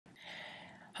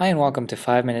Hi and welcome to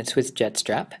 5 Minutes with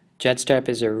Jetstrap. Jetstrap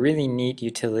is a really neat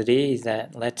utility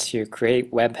that lets you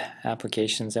create web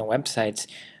applications and websites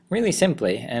really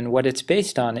simply, and what it's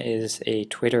based on is a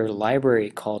Twitter library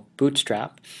called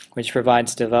Bootstrap, which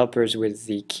provides developers with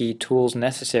the key tools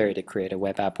necessary to create a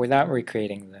web app without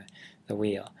recreating the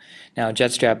wheel. Now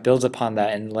Jetstrap builds upon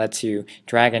that and lets you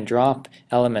drag and drop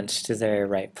elements to their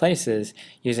right places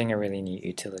using a really neat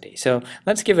utility. So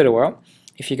let's give it a whirl.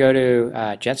 If you go to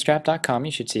jetstrap.com,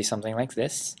 you should see something like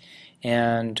this.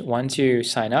 And once you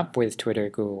sign up with Twitter,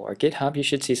 Google, or GitHub, you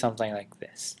should see something like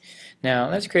this. Now,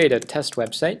 let's create a test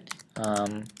website.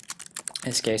 In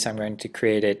this case, I'm going to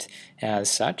create it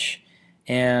as such.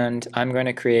 And I'm going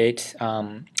to create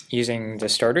using the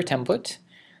starter template.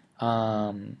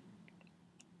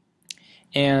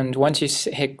 And once you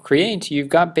hit create, you've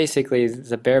got basically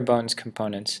the bare bones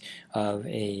components of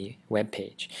a web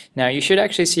page. Now you should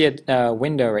actually see a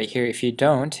window right here. If you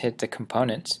don't, hit the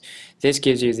components. This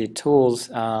gives you the tools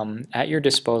at your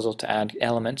disposal to add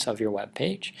elements of your web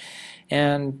page.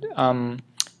 And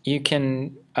you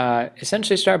can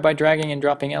essentially start by dragging and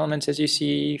dropping elements as you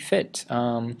see fit.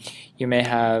 You may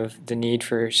have the need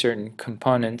for certain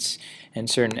components and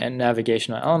certain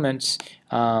navigational elements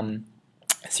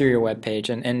through your web page,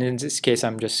 and in this case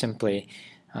I'm just simply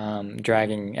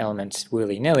dragging elements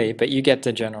willy-nilly, but you get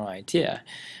the general idea.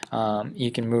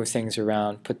 You can move things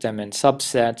around, put them in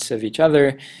subsets of each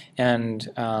other, and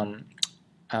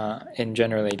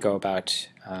generally go about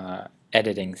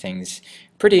editing things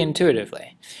pretty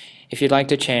intuitively. If you'd like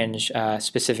to change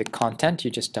specific content, you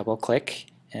just double-click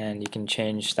and you can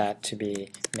change that to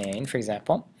be main, for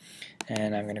example,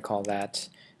 and I'm going to call that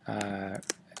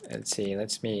let's see,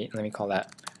 let me call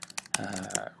that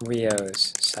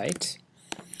Rio's site.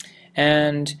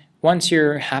 And once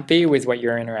you're happy with what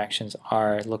your interactions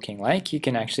are looking like, you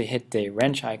can actually hit the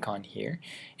wrench icon here,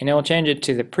 and it will change it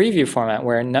to the preview format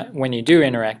where when you do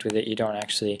interact with it, you don't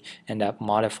actually end up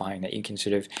modifying that. You can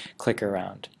sort of click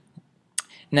around.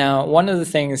 Now, one of the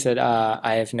things that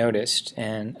I have noticed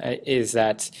is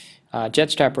that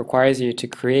Jetstrap requires you to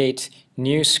create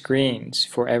new screens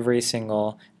for every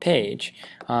single page,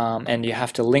 and you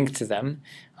have to link to them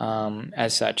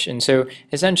as such. And so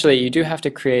essentially you do have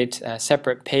to create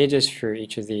separate pages for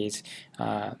each of these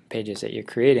pages that you're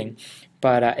creating,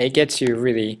 but it gets you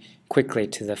really quickly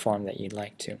to the form that you'd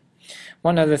like to.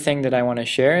 One other thing that I want to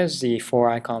share is the 4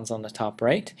 icons on the top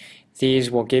right. These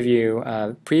will give you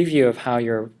a preview of how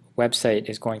your website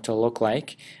is going to look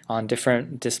like on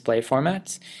different display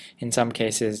formats. In some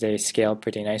cases they scale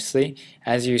pretty nicely.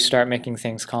 As you start making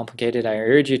things complicated, I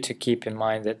urge you to keep in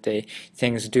mind that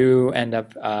things do end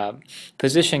up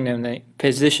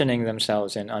positioning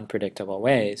themselves in unpredictable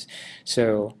ways.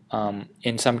 So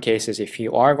in some cases, if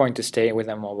you are going to stay with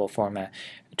a mobile format,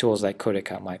 tools like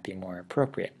Codica might be more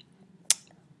appropriate.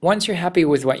 Once you're happy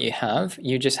with what you have,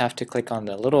 you just have to click on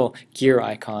the little gear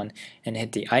icon and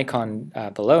hit the icon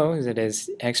below that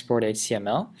is Export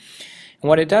HTML. And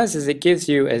what it does is it gives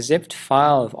you a zipped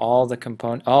file of all the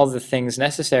things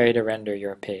necessary to render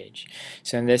your page.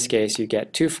 So in this case, you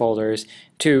get two folders,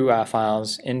 two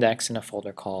files, index and a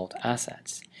folder called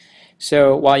assets.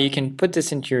 So while you can put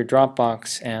this into your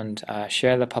Dropbox and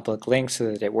share the public link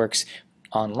so that it works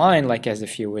online, like as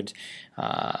if you would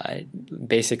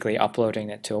basically uploading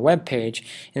it to a web page.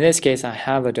 In this case, I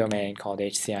have a domain called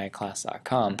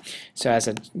hciclass.com. So as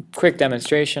a quick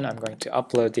demonstration, I'm going to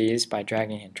upload these by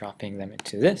dragging and dropping them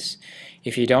into this.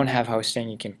 If you don't have hosting,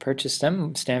 you can purchase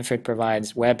them. Stanford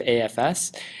provides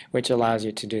WebAFS, which allows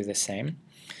you to do the same.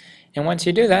 And once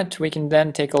you do that, we can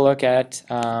then take a look at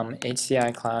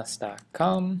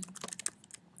hciclass.com,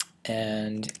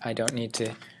 and I don't need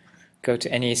to go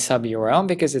to any sub URL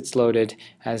because it's loaded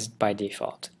as by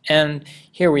default. And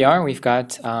here we are, we've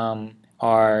got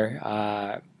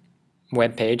our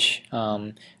web page,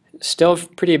 still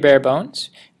pretty bare bones,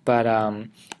 but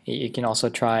you can also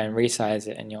try and resize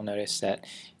it and you'll notice that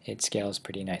it scales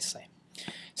pretty nicely.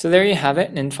 So there you have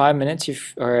it. In 5 minutes,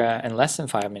 in less than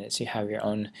 5 minutes, you have your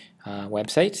own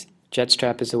website.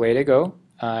 Jetstrap is the way to go.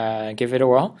 Give it a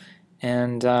whirl,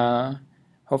 and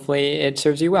hopefully it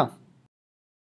serves you well.